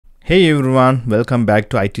Hey everyone, welcome back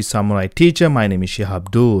to IT Samurai Teacher. My name is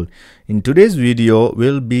Abdul. In today's video,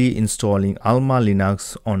 we'll be installing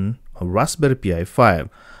AlmaLinux on a Raspberry Pi 5.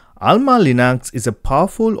 AlmaLinux is a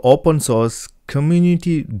powerful open source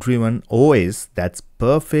community driven OS that's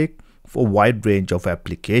perfect for a wide range of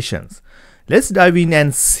applications. Let's dive in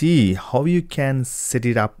and see how you can set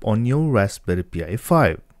it up on your Raspberry Pi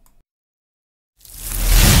 5.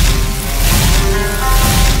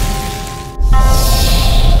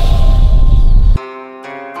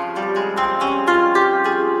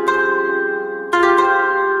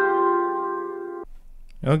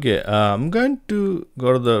 Okay, I'm going to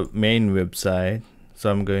go to the main website.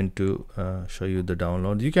 So I'm going to show you the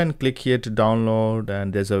download. You can click here to download,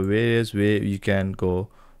 and there's a various way you can go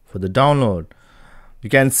for the download.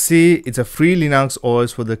 You can see it's a free Linux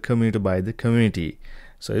OS for the community by the community.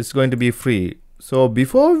 So it's going to be free. So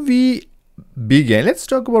before we begin, let's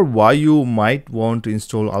talk about why you might want to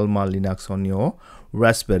install AlmaLinux on your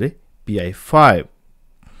Raspberry Pi 5.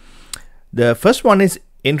 The first one is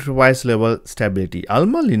enterprise level stability.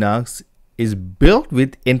 AlmaLinux is built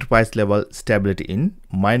with enterprise level stability in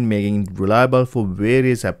mind, making it reliable for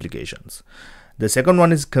various applications. The second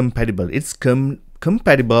one is compatible. It's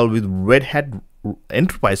compatible with Red Hat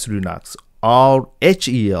Enterprise Linux or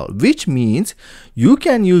HEL, which means you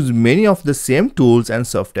can use many of the same tools and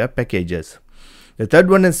software packages. The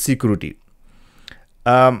third one is security.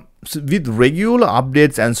 So with regular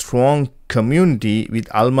updates and strong community with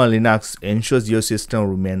AlmaLinux ensures your system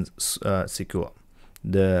remains secure.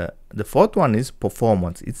 The fourth one is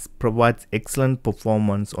performance. It provides excellent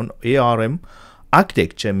performance on ARM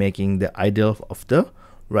architecture, making the ideal of the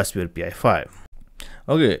Raspberry Pi 5.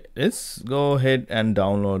 Okay, let's go ahead and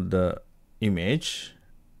download the image.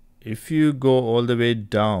 If you go all the way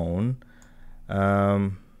down,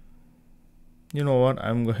 you know what,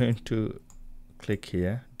 I'm going to click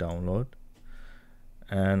here, download,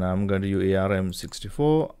 and I'm going to use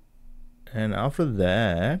ARM64. And after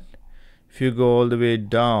that, if you go all the way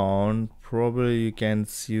down, probably you can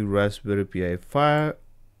see Raspberry Pi 5.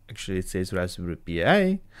 Actually it says Raspberry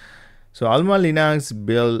Pi. So AlmaLinux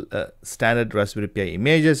build standard Raspberry Pi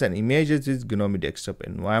images, and images is GNOME desktop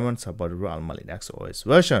environment supported by AlmaLinux OS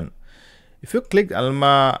version. If you click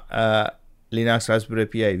AlmaLinux Raspberry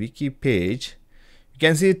Pi wiki page, you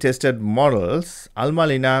can see tested models.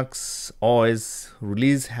 AlmaLinux OS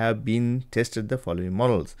release have been tested the following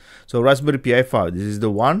models. So Raspberry Pi 5, this is the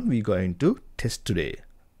one we're going to test today.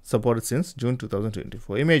 Supported since June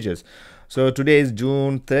 2024 images. So today is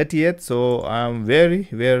June 30th. So I'm very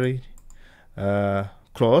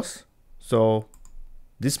close. So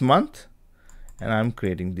this month, and I'm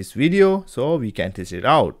creating this video so we can test it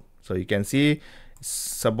out. So you can see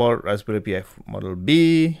support Raspberry Pi model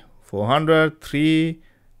B, 400,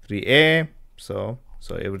 3A. So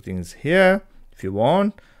everything is here if you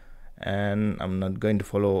want, and I'm not going to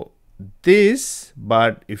follow this,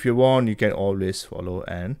 but if you want, you can always follow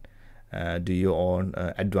and do your own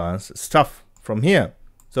advanced stuff from here.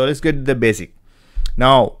 So let's get the basic.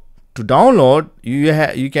 Now to download,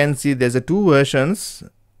 you can see there's a two versions,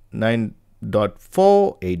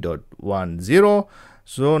 9.4, 8.10.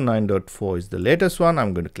 So 9.4 is the latest one.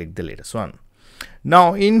 I'm going to click the latest one.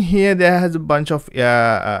 Now in here there has a bunch of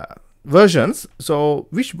versions. So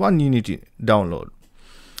which one you need to download?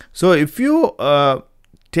 So if you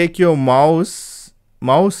take your mouse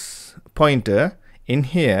pointer in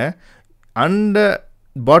here, under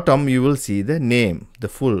bottom you will see the name, the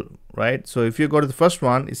full, right? So if you go to the first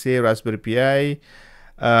one, you say Raspberry Pi,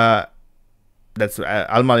 that's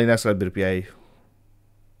AlmaLinux Raspberry Pi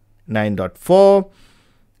 9.4.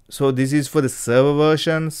 So this is for the server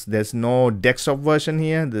versions. There's no desktop version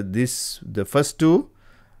here. The first two,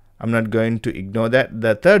 I'm not going to ignore that.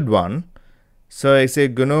 The third one, so I say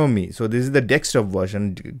GNOME. So this is the desktop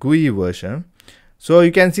version, GUI version. So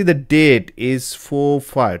you can see the date is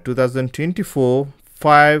 4/5/2024,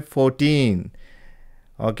 5/14.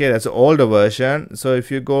 Okay, that's the older version. So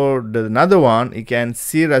if you go to another one, you can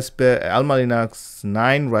see AlmaLinux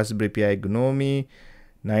 9 Raspberry Pi GNOME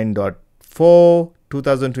 9.4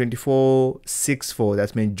 2024 6/4.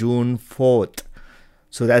 That's mean June 4th.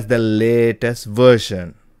 So that's the latest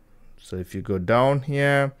version. So if you go down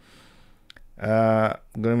here, going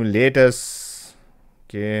to be latest.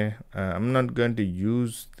 Okay, I'm not going to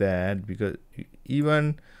use that because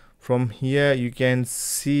even from here you can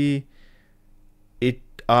see it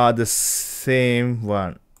are the same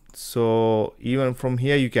one. So even from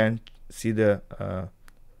here you can see the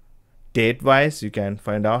date wise, you can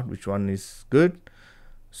find out which one is good.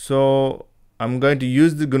 So I'm going to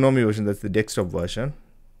use the GNOME version, that's the desktop version.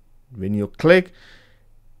 When you click,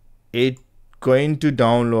 it going to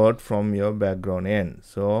download from your background end.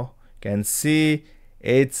 So you can see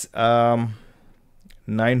it's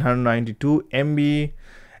 992 MB,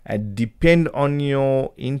 and depend on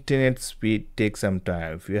your internet speed, take some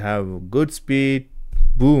time. If you have good speed,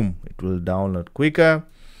 boom, it will download quicker.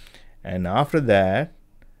 And after that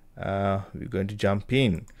we're going to jump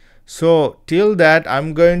in. So till that,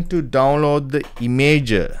 I'm going to download the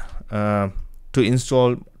imager to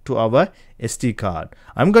install to our SD card.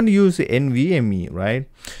 I'm going to use the NVMe, right?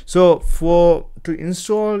 So to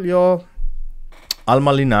install your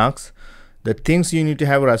AlmaLinux, the things you need to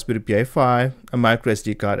have: a Raspberry Pi 5, a micro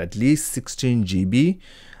SD card at least 16 GB,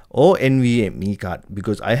 or NVMe card.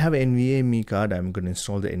 Because I have an NVMe card, I'm going to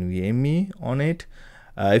install the NVMe on it.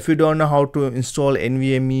 If you don't know how to install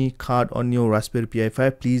NVMe card on your Raspberry Pi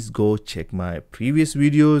 5, please go check my previous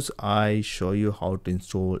videos. I show you how to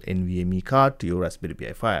install NVMe card to your Raspberry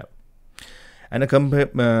Pi 5. And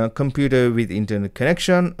a computer with internet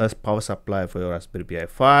connection, a power supply for your Raspberry Pi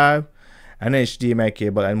 5, and an HDMI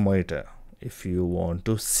cable and monitor if you want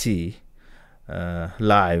to see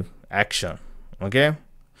live action. Okay,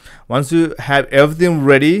 once you have everything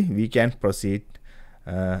ready, we can proceed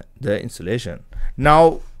the installation.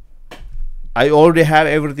 Now I already have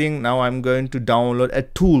everything. Now I'm going to download a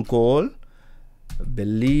tool called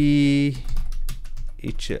Belly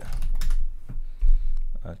Itcher.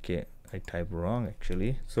 Okay, I typed wrong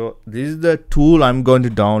actually. So this is the tool I'm going to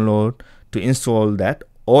download to install that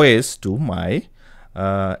OS to my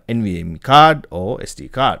NVMe card or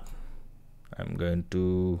SD card. I'm going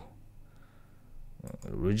to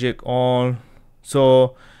reject all.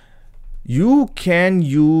 So you can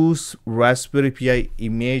use Raspberry Pi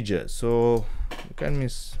imager. So you can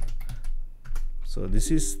miss. So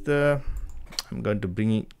this is the, I'm going to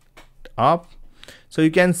bring it up. So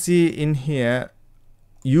you can see in here,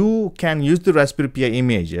 you can use the Raspberry Pi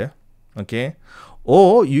imager, okay,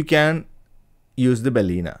 or you can use the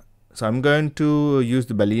Balena. So I'm going to use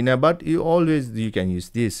the Balena, but you can use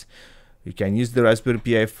this. You can use the Raspberry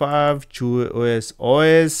Pi 5,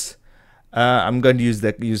 OS. I'm going to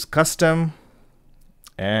use custom,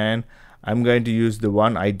 and I'm going to use the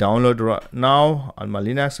one I download right now on my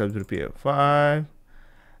Linux, Raspberry Pi 5,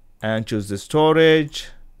 and choose the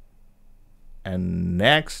storage, and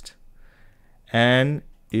next. And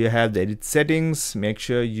you have the edit settings. Make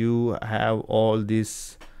sure you have all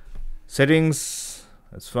these settings.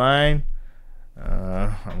 That's fine.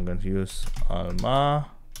 I'm going to use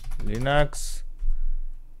AlmaLinux.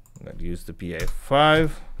 I'm going to use the Pi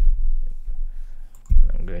 5.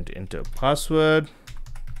 I'm going to enter a password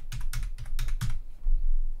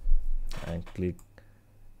and click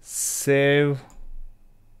save,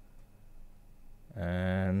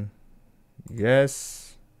 and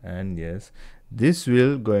yes, and yes. This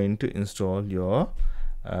will going to install your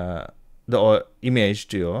the image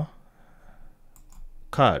to your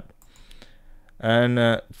card,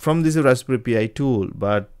 and from this Raspberry Pi tool.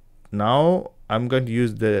 But now I'm going to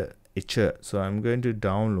use the etcher. So I'm going to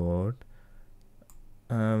download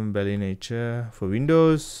Balena etcher for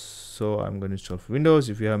Windows. So I'm going to install for Windows.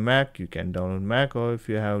 If you have Mac, you can download Mac, or if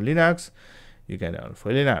you have Linux, you can download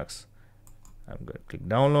for Linux. I'm going to click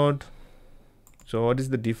download. So what is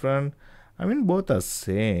the difference? I mean, both are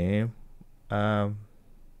same.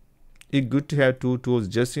 It's good to have two tools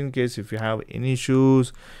just in case if you have any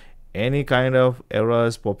issues, any kind of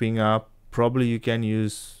errors popping up. Probably you can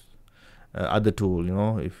use other tool. You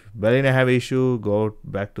know, if Balena have issue, go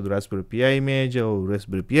back to the Raspberry Pi image, or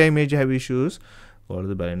Raspberry Pi image have issues, go to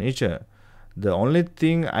the Balena etcher. The only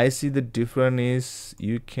thing I see the difference is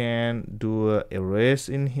you can do a erase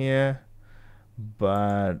in here,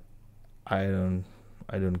 but I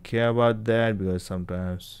don't care about that because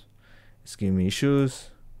sometimes it's giving me issues.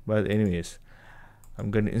 But anyways,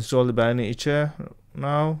 I'm going to install the Balena etcher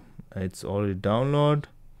now. It's already download.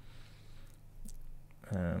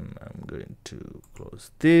 I'm going to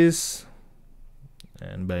close this,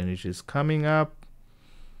 and Balena etcher is coming up.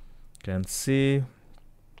 You can see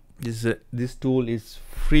this tool is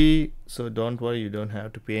free, so don't worry, you don't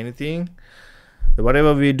have to pay anything. So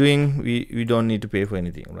whatever we're doing, we don't need to pay for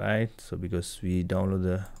anything, right? So because we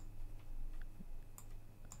download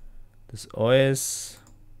this OS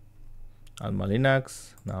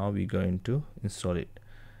AlmaLinux, now we're going to install it.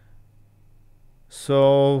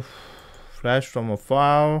 So flash from a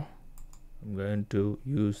file. I'm going to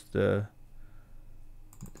use this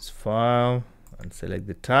file and select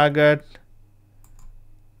the target.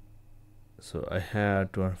 So I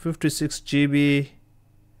have 256 GB,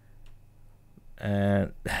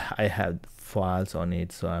 and I have files on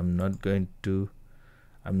it, so I'm not going to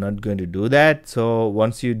do that. So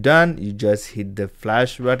once you're done, you just hit the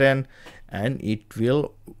flash button and it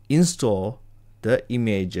will install the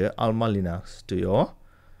image AlmaLinux to your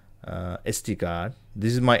SD card.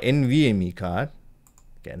 This is my NVMe card.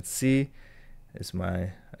 You can see it's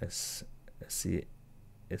my SCSI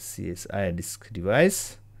disk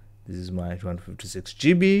device. This is my 256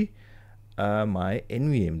 GB my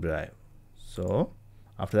NVMe drive. So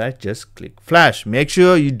after that, just click flash. Make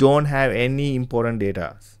sure you don't have any important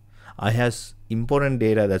data. I have important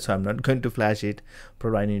data, that's why I'm not going to flash it.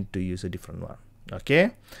 Probably I need to use a different one.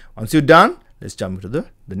 Okay, once you're done, let's jump into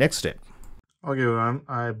the next step. Okay, everyone,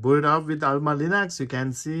 I booted up with AlmaLinux. You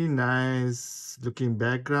can see nice looking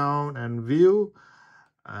background and view.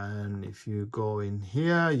 And if you go in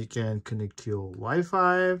here, you can connect your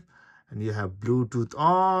Wi-Fi, and you have Bluetooth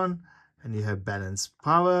on, and you have balanced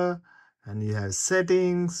power, and you have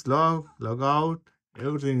settings, log out,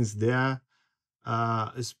 everything is there.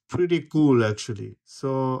 It's pretty cool actually.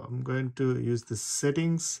 So I'm going to use the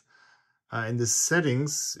settings. In the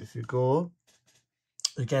settings, if you go,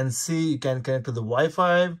 you can see you can connect to the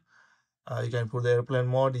Wi-Fi. You can put the airplane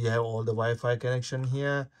mode. You have all the Wi-Fi connection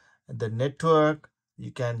here. The network,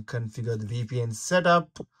 you can configure the VPN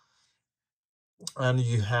setup, and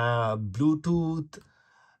you have Bluetooth,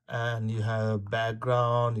 and you have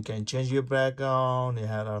background. You can change your background. You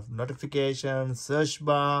have notifications, search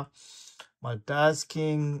bar,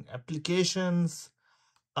 multitasking, applications.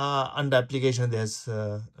 Under application, there's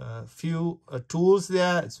a few tools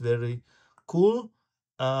there. It's very cool.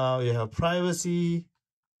 You have privacy.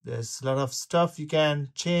 There's a lot of stuff you can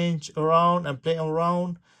change around and play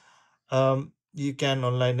around. You can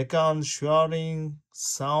online account, sharing,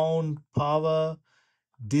 sound, power,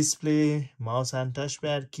 display, mouse and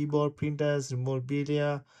touchpad, keyboard, printers, remote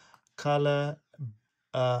media, color,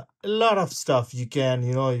 a lot of stuff you can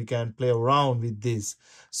you can play around with this.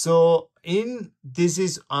 So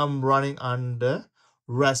I'm running under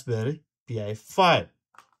Raspberry Pi 5.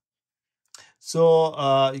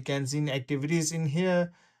 So you can see activities in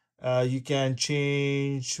here. You can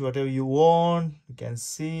change whatever you want. You can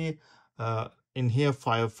see in here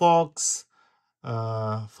Firefox,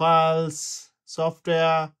 files,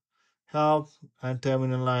 software, help, and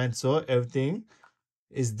terminal line. So everything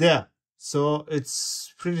is there. So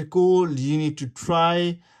it's pretty cool. You need to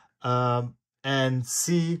try and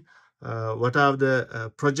see what are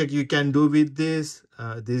the project you can do with this.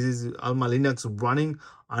 This is AlmaLinux running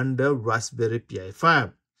under Raspberry Pi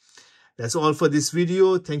 5. That's all for this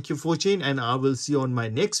video. Thank you for watching, and I will see you on my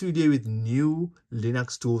next video with new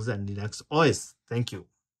Linux tools and Linux OS. Thank you.